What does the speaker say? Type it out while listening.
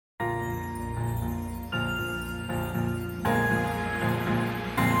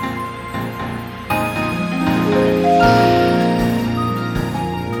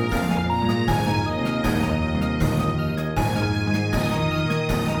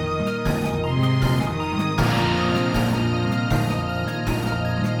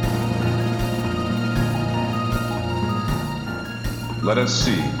Let us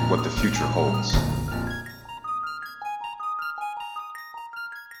see what the future holds.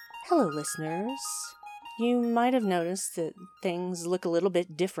 Hello, listeners. You might have noticed that things look a little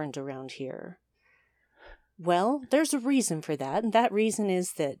bit different around here. Well, there's a reason for that, and that reason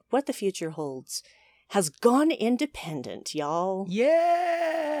is that What the Future Holds has gone independent, y'all.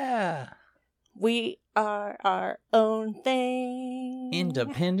 Yeah! We are our own thing.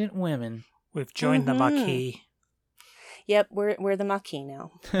 Independent women. We've joined the Maquis. Yep, we're the Maquis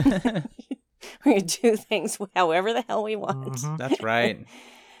now. We're going to do things however the hell we want. Mhm. That's right.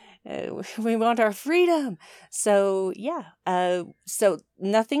 We want our freedom. So, yeah. So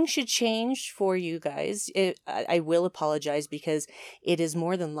nothing should change for you guys. I will apologize because it is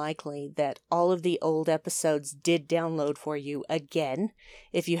more than likely that all of the old episodes did download for you again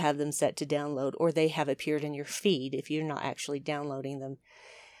if you have them set to download, or they have appeared in your feed if you're not actually downloading them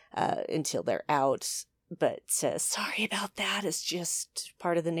until they're out. But sorry about that. It's just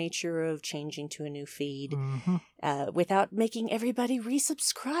part of the nature of changing to a new feed without making everybody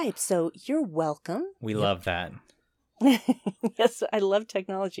resubscribe. So you're welcome. We love that. Yes, I love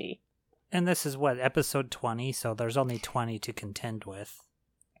technology. And this is what, episode 20, so there's only 20 to contend with.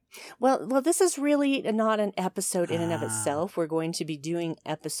 Well, this is really not an episode in and of itself. We're going to be doing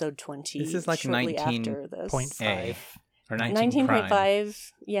episode 20 This is like shortly after this. 19.5. Or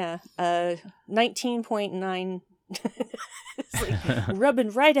 19.5. Yeah. 19.9. It's like rubbing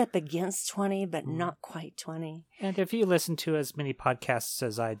right up against 20, but not quite 20. And if you listen to as many podcasts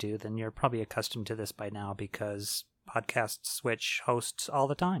as I do, then you're probably accustomed to this by now because podcasts switch hosts all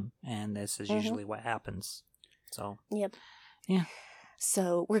the time. And this is usually what happens. So, Yep. yeah.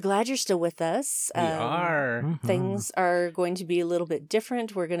 So we're glad you're still with us. We are. Things are going to be a little bit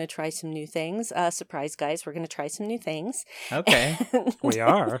different. We're going to try some new things. Surprise, guys, we're going to try some new things. Okay. We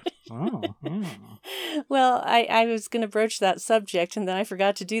are. Oh, yeah. Well, I was going to broach that subject, and then I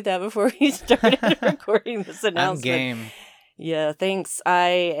forgot to do that before we started recording this announcement. I'm game. Yeah, thanks. I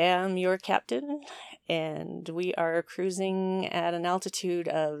am your captain, and we are cruising at an altitude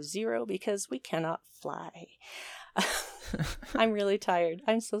of 0 because we cannot fly. I'm really tired.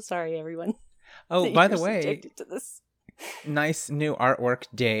 I'm so sorry, everyone. Oh, by the you're way, subjected to this. nice new artwork,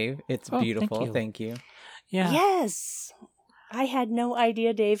 Dave. It's Oh, thank beautiful. you. Thank you. Yeah. Yes. I had no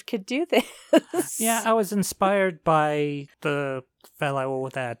idea Dave could do this. Yeah, I was inspired by the fellow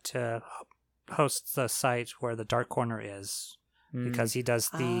that hosts the site where the Dark Corner is, because he does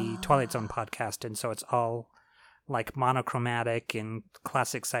the Twilight Zone podcast, and so it's all like monochromatic and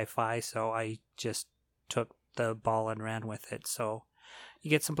classic sci-fi, so I just took the ball and ran with it. So you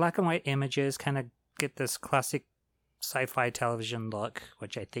get some black and white images, kind of get this classic sci-fi television look,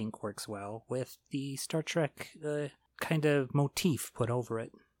 which I think works well with the Star Trek kind of motif put over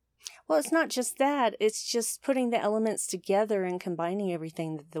it. Well, it's not just that. It's just putting the elements together and combining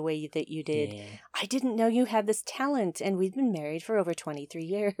everything the way that you did. Yeah. I didn't know you had this talent, and we've been married for over 23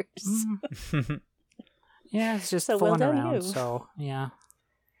 years. Yeah, it's just So well fooling done, around. you. So yeah,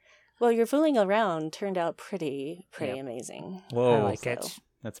 Well, your fooling around turned out pretty Yep. amazing. Whoa. I like So, it.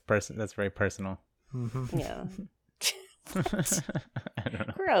 That's very personal. Mm-hmm. Yeah. I don't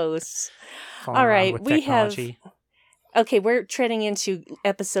know. Gross. All All right, with we have- technology. Okay, we're treading into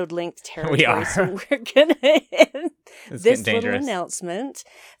episode length territory. We are. So we're going to end It's this getting little dangerous. announcement.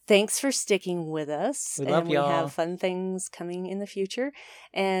 Thanks for sticking with us. We love and y'all. we have fun things coming in the future.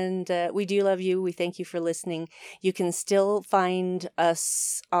 And we do love you. We thank you for listening. You can still find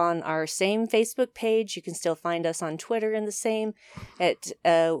us on our same Facebook page. You can still find us on Twitter in the same at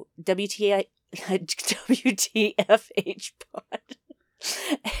WTFH Pod.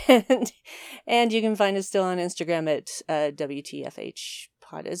 And you can find us still on Instagram at WTFH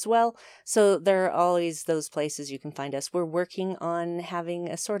Pod as well. So there are always those places you can find us. We're working on having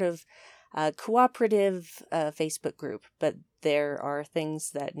a sort of cooperative Facebook group, but there are things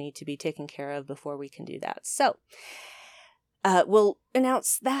that need to be taken care of before we can do that. So we'll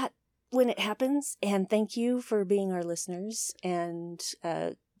announce that when it happens. And thank you for being our listeners. And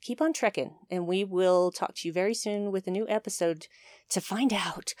keep on trekking, and we will talk to you very soon with a new episode to find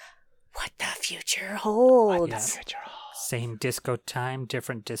out what the future holds. Same disco time,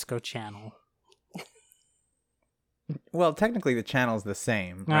 different disco channel. Well, technically the channel's the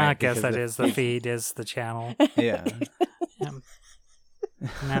same. I Right? guess Because that is the feed, is the channel. Yeah. Na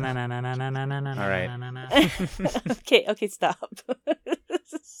na na na na na na na na. All right. na, na, na. Okay, stop.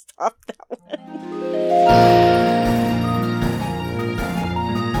 Stop that one.